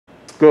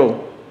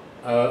Go.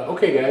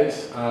 Okay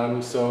guys,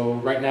 so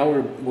right now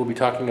we'll be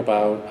talking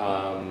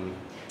about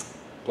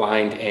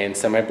blind and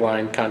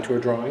semi-blind contour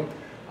drawing.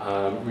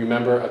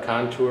 Remember, a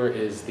contour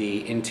is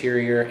the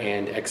interior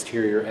and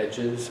exterior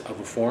edges of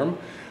a form.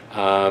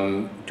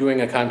 Doing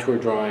a contour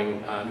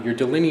drawing, you're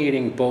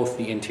delineating both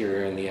the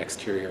interior and the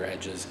exterior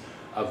edges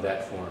of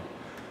that form.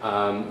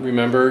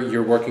 Remember,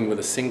 you're working with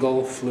a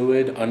single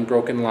fluid,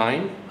 unbroken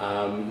line.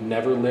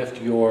 Never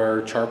lift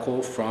your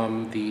charcoal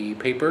from the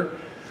paper.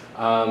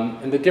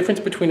 And the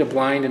difference between a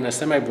blind and a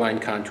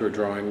semi-blind contour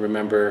drawing,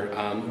 remember,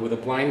 with a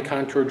blind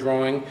contour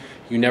drawing,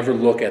 you never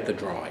look at the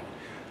drawing.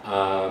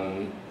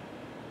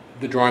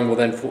 The drawing will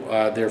then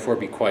therefore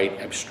be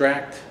quite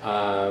abstract.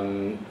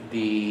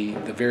 The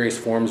various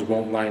forms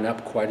won't line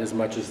up quite as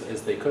much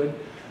as they could.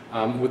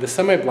 With a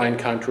semi-blind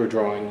contour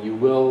drawing, you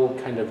will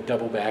kind of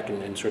double back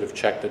and sort of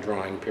check the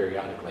drawing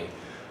periodically.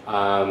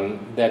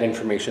 That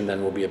information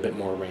then will be a bit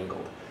more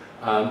wrangled.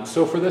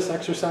 So for this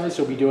exercise,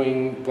 you'll be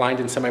doing blind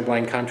and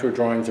semi-blind contour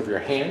drawings of your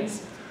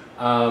hands.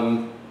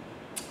 I'd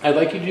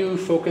like you to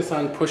focus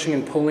on pushing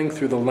and pulling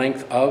through the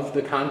length of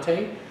the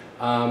kante,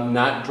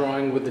 not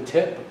drawing with the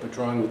tip, but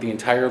drawing with the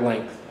entire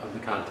length of the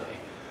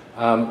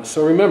kante.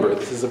 So remember,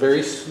 this is a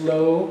very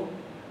slow,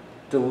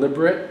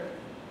 deliberate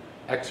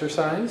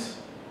exercise.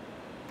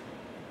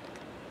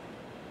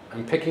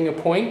 I'm picking a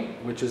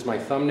point, which is my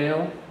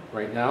thumbnail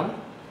right now.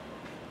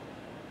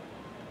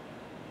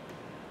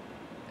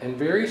 And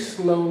very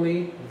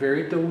slowly,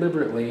 very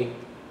deliberately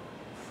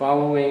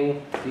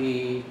following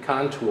the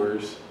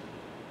contours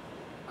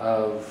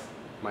of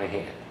my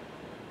hand.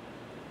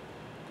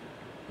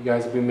 You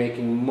guys will be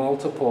making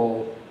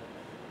multiple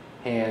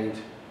hand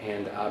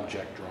and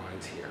object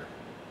drawings here.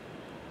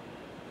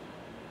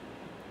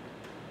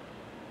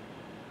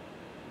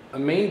 A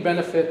main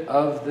benefit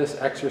of this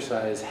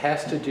exercise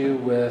has to do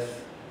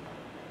with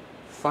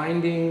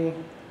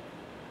finding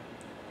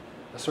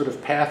a sort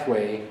of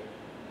pathway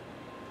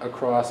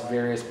across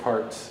various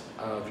parts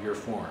of your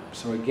form.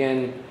 So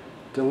again,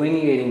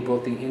 delineating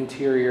both the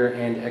interior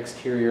and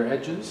exterior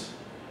edges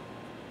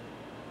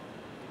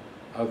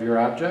of your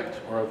object,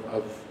 or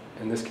of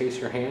in this case,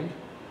 your hand.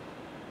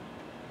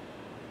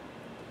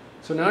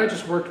 So now I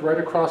just worked right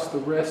across the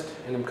wrist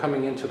and I'm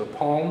coming into the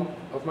palm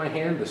of my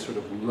hand, this sort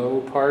of low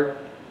part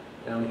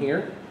down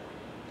here,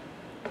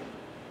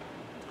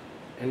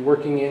 and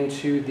working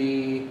into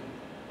the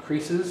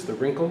creases, the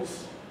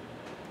wrinkles,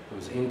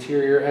 those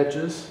interior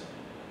edges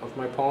of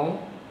my palm.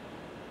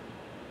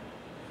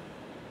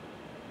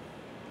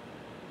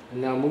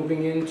 And now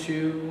moving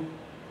into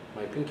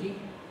my pinky.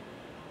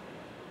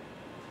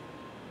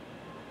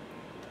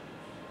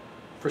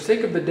 For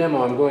sake of the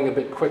demo, I'm going a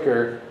bit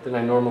quicker than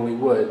I normally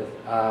would.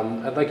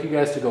 I'd like you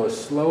guys to go as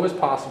slow as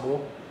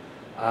possible.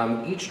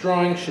 Each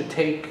drawing should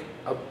take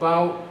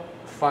about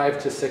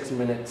 5 to 6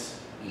 minutes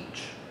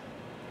each.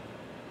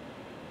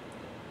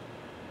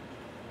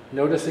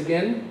 Notice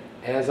again,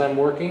 as I'm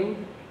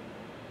working,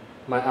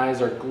 my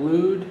eyes are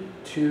glued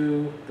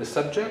to the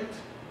subject.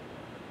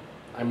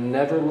 I'm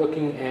never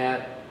looking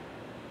at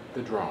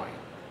the drawing.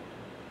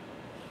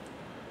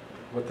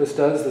 What this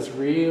does, this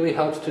really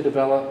helps to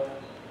develop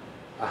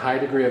a high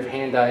degree of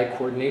hand-eye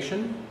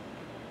coordination.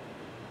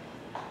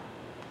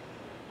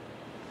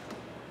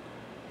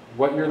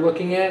 What you're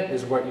looking at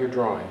is what you're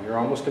drawing. You're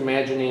almost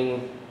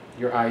imagining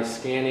your eyes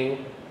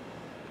scanning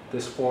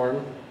this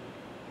form,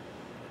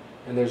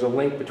 and there's a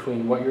link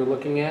between what you're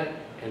looking at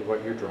and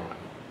what you're drawing.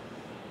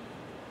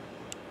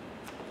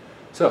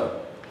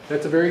 So,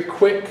 that's a very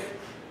quick,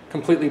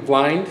 completely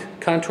blind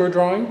contour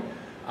drawing.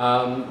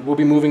 We'll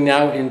be moving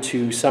now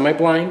into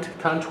semi-blind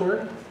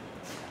contour.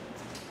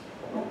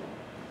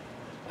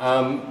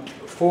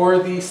 For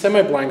the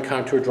semi-blind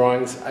contour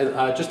drawings,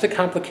 just to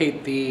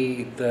complicate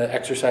the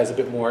exercise a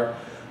bit more,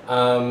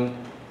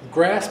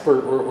 grasp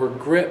or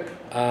grip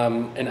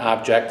an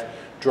object,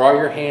 draw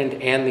your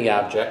hand and the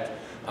object.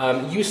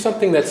 Use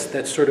something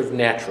that's sort of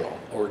natural,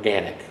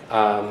 organic.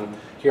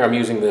 Here I'm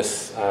using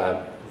this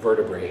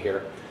vertebrae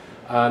here.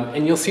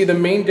 And you'll see the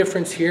main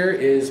difference here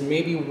is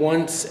maybe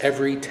once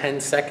every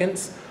 10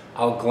 seconds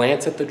I'll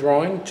glance at the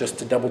drawing just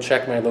to double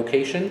check my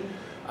location.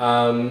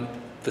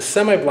 The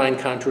semi-blind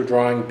contour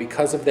drawing,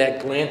 because of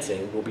that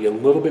glancing, will be a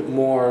little bit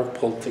more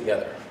pulled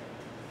together.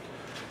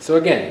 So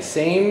again,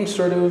 same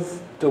sort of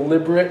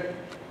deliberate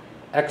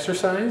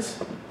exercise,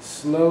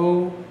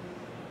 slow,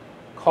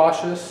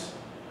 cautious,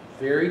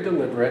 very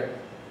deliberate,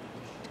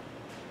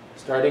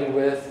 starting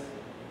with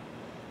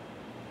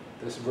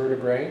this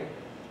vertebrae,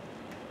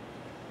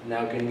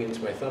 now getting into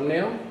my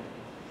thumbnail,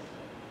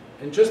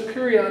 and just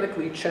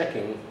periodically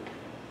checking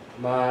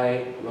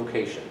my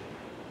location.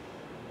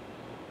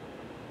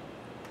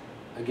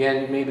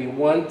 Again, maybe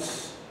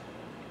once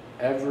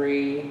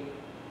every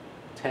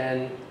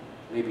 10,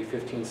 maybe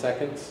 15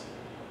 seconds.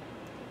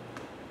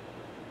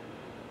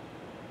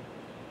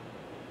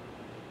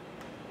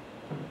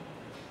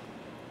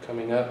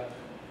 Coming up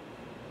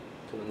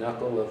to the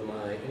knuckle of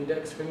my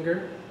index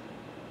finger.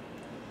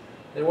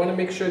 I want to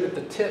make sure that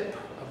the tip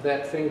of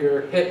that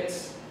finger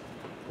hits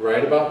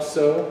right about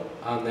so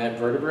on that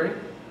vertebrae.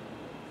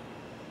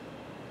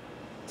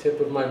 tip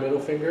of my middle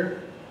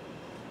finger,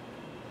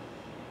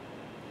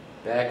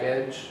 back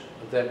edge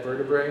of that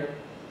vertebrae,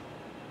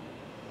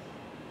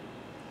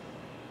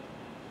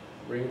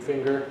 ring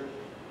finger,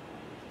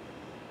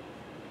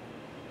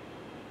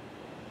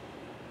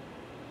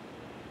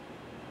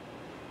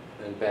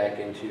 and back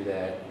into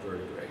that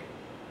vertebrae.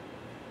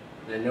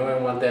 And I know I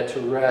want that to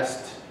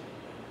rest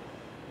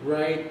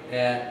right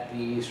at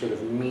the sort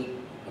of meat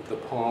of the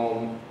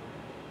palm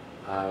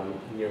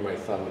near my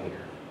thumb here.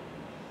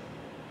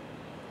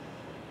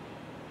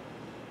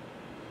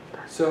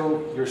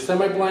 So your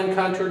semi-blind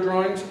contour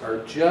drawings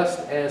are just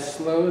as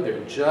slow,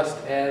 they're just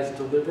as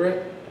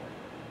deliberate.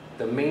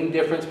 The main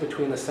difference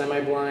between the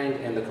semi-blind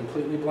and the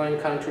completely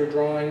blind contour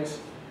drawings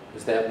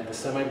is that with the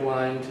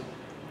semi-blind,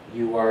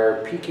 you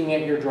are peeking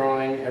at your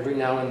drawing every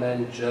now and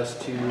then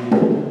just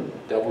to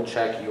double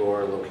check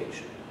your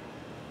location.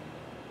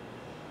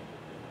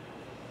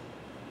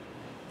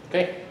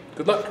 Okay,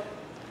 good luck.